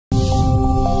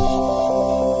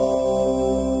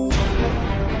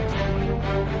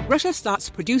Russia starts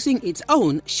producing its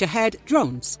own Shahed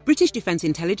drones. British Defence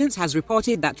Intelligence has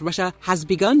reported that Russia has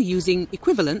begun using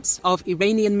equivalents of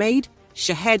Iranian-made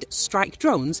Shahed strike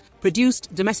drones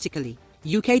produced domestically.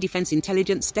 UK Defence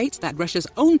Intelligence states that Russia's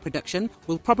own production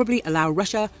will probably allow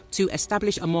Russia to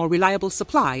establish a more reliable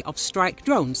supply of strike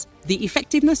drones. The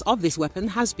effectiveness of this weapon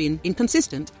has been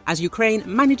inconsistent, as Ukraine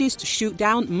manages to shoot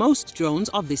down most drones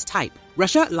of this type.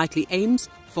 Russia likely aims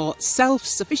for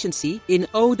self-sufficiency in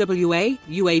OWA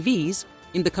UAVs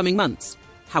in the coming months.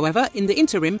 However, in the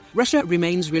interim, Russia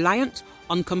remains reliant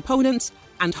on components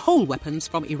and whole weapons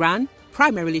from Iran,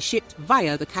 primarily shipped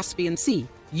via the Caspian Sea,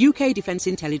 UK Defence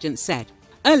Intelligence said.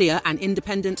 Earlier, an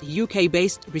independent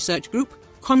UK-based research group,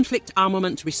 Conflict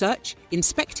Armament Research,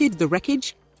 inspected the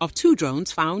wreckage of 2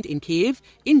 drones found in Kyiv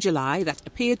in July that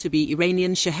appeared to be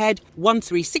Iranian Shahed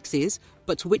 136s,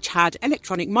 but which had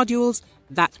electronic modules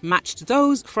that matched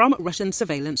those from Russian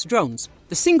surveillance drones.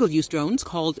 The single-use drones,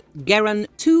 called Geran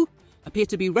 2, appear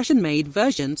to be Russian-made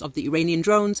versions of the Iranian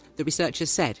drones, the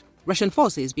researchers said. Russian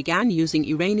forces began using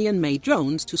Iranian-made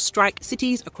drones to strike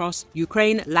cities across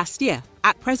Ukraine last year.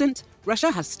 At present,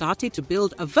 Russia has started to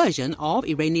build a version of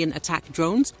Iranian attack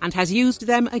drones and has used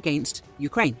them against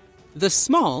Ukraine. The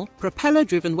small,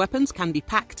 propeller-driven weapons can be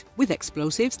packed with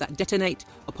explosives that detonate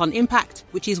upon impact,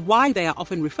 which is why they are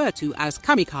often referred to as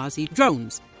kamikaze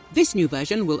drones. This new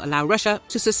version will allow Russia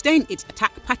to sustain its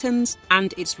attack patterns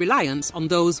and its reliance on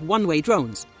those one-way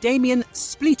drones, Damian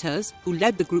Spleeters, who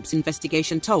led the group's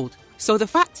investigation, told. So the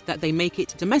fact that they make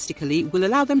it domestically will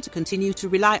allow them to continue to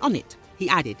rely on it, he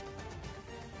added.